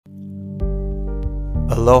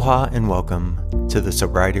Aloha and welcome to the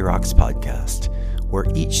Sobriety Rocks podcast, where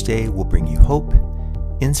each day will bring you hope,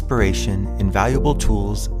 inspiration, and valuable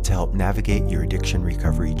tools to help navigate your addiction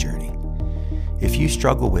recovery journey. If you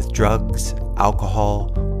struggle with drugs,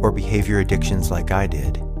 alcohol, or behavior addictions like I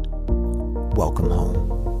did, welcome home.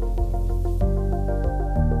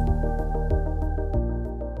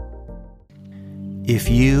 If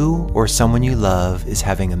you or someone you love is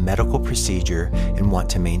having a medical procedure and want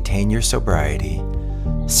to maintain your sobriety,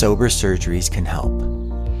 Sober Surgeries can help.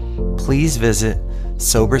 Please visit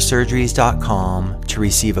sobersurgeries.com to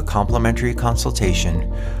receive a complimentary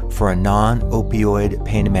consultation for a non-opioid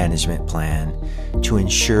pain management plan to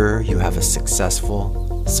ensure you have a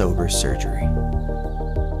successful sober surgery.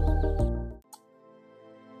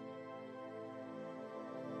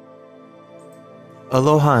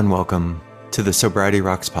 Aloha and welcome to the Sobriety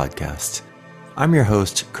Rocks podcast. I'm your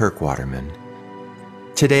host, Kirk Waterman.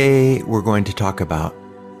 Today, we're going to talk about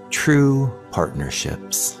true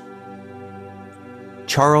partnerships.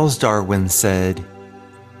 Charles Darwin said,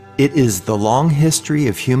 "It is the long history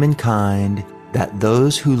of humankind that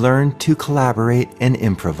those who learn to collaborate and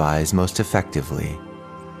improvise most effectively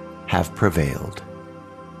have prevailed."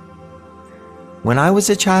 When I was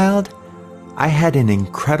a child, I had an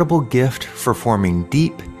incredible gift for forming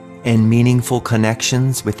deep and meaningful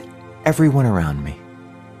connections with everyone around me.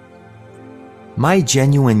 My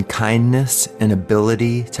genuine kindness and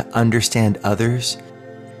ability to understand others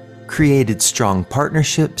created strong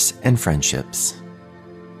partnerships and friendships.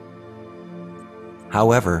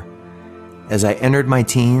 However, as I entered my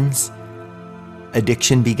teens,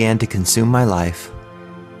 addiction began to consume my life,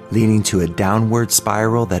 leading to a downward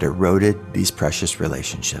spiral that eroded these precious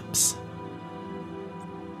relationships.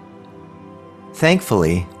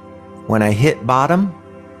 Thankfully, when I hit bottom,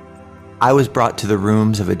 I was brought to the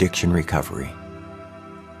rooms of addiction recovery.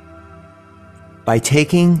 By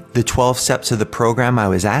taking the 12 steps of the program I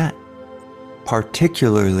was at,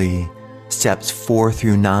 particularly steps 4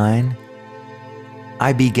 through 9,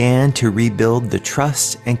 I began to rebuild the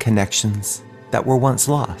trust and connections that were once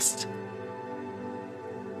lost.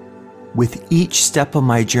 With each step of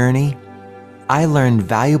my journey, I learned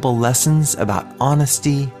valuable lessons about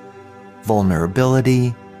honesty,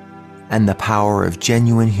 vulnerability, and the power of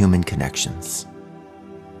genuine human connections.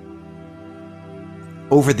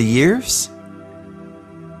 Over the years,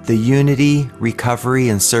 the unity, recovery,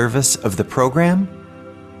 and service of the program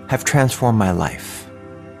have transformed my life.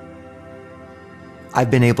 I've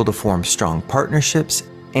been able to form strong partnerships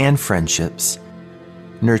and friendships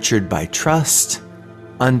nurtured by trust,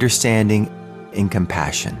 understanding, and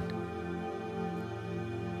compassion.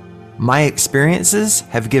 My experiences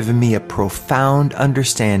have given me a profound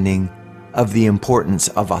understanding of the importance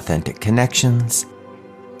of authentic connections,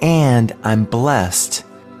 and I'm blessed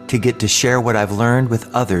to get to share what I've learned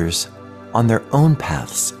with others on their own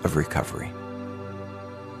paths of recovery.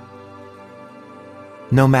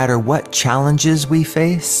 No matter what challenges we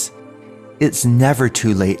face, it's never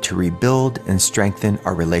too late to rebuild and strengthen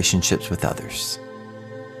our relationships with others.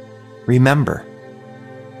 Remember,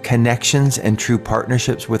 connections and true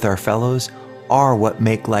partnerships with our fellows are what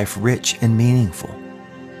make life rich and meaningful.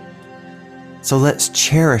 So let's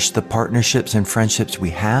cherish the partnerships and friendships we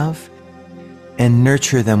have and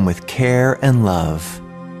nurture them with care and love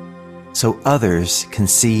so others can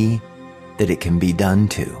see that it can be done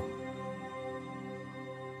too.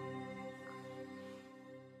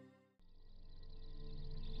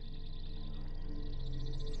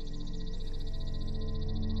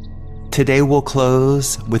 Today we'll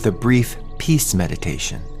close with a brief peace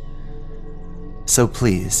meditation. So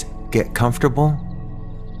please get comfortable,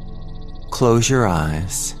 close your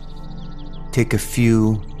eyes, take a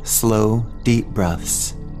few slow, deep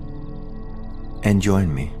breaths, and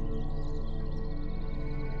join me.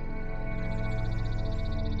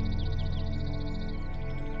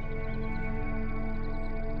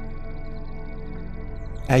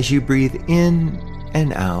 As you breathe in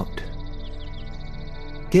and out,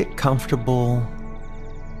 get comfortable,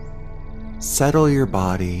 settle your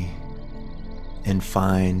body, and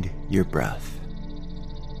find your breath.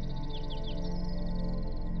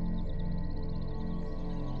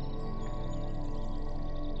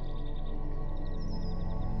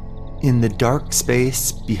 In the dark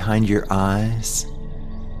space behind your eyes,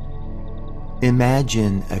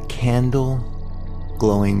 imagine a candle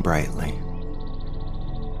glowing brightly.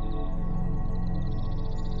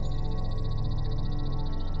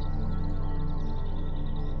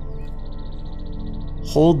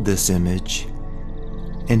 Hold this image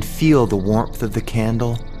and feel the warmth of the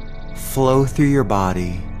candle flow through your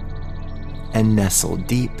body and nestle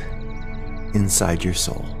deep inside your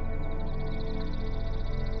soul.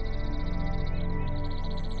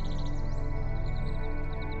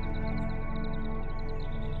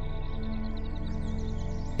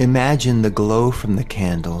 Imagine the glow from the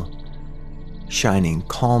candle shining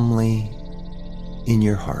calmly in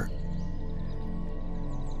your heart,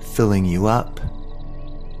 filling you up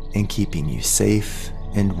and keeping you safe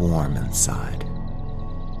and warm inside.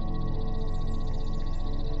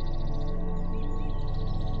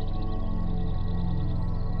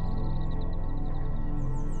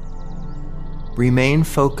 Remain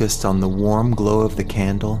focused on the warm glow of the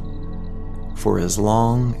candle for as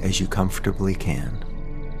long as you comfortably can.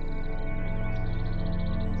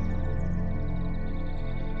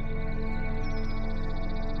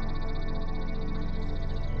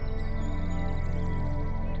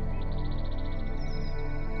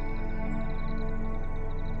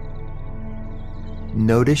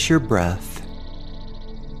 Notice your breath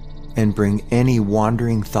and bring any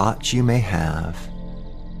wandering thoughts you may have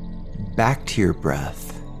back to your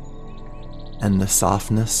breath and the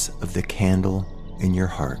softness of the candle in your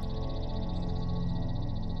heart.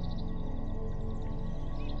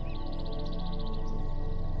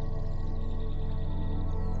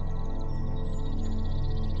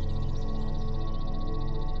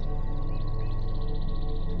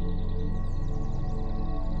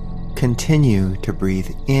 Continue to breathe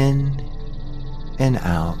in and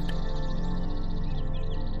out,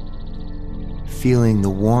 feeling the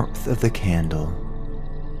warmth of the candle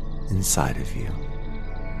inside of you.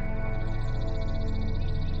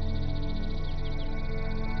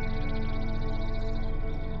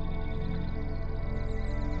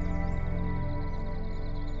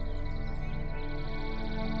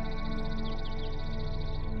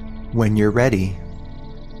 When you're ready,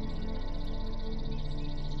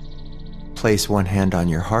 place one hand on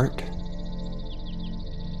your heart,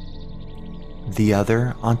 the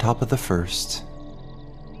other on top of the first.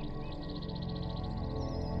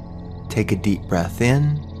 Take a deep breath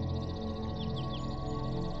in,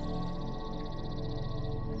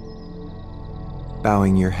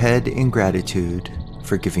 bowing your head in gratitude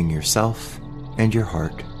for giving yourself and your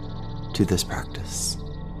heart to this practice.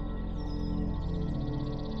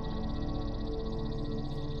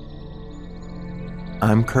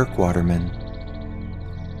 I'm Kirk Waterman.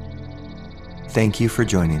 Thank you for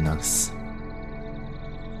joining us.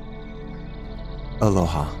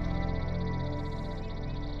 Aloha.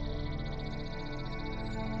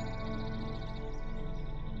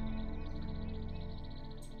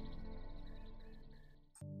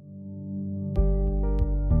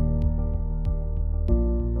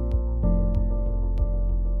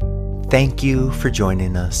 Thank you for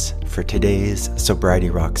joining us for today's Sobriety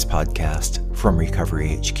Rocks podcast from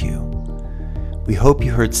Recovery HQ. We hope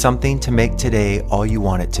you heard something to make today all you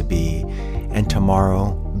want it to be, and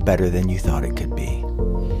tomorrow better than you thought it could be.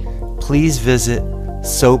 Please visit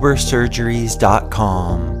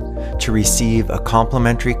sobersurgeries.com to receive a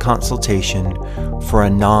complimentary consultation for a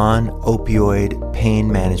non-opioid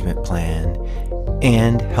pain management plan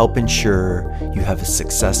and help ensure you have a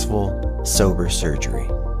successful sober surgery.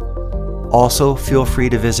 Also, feel free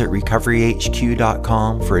to visit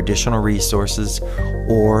recoveryhq.com for additional resources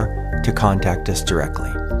or to contact us directly.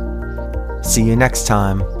 See you next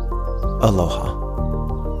time. Aloha.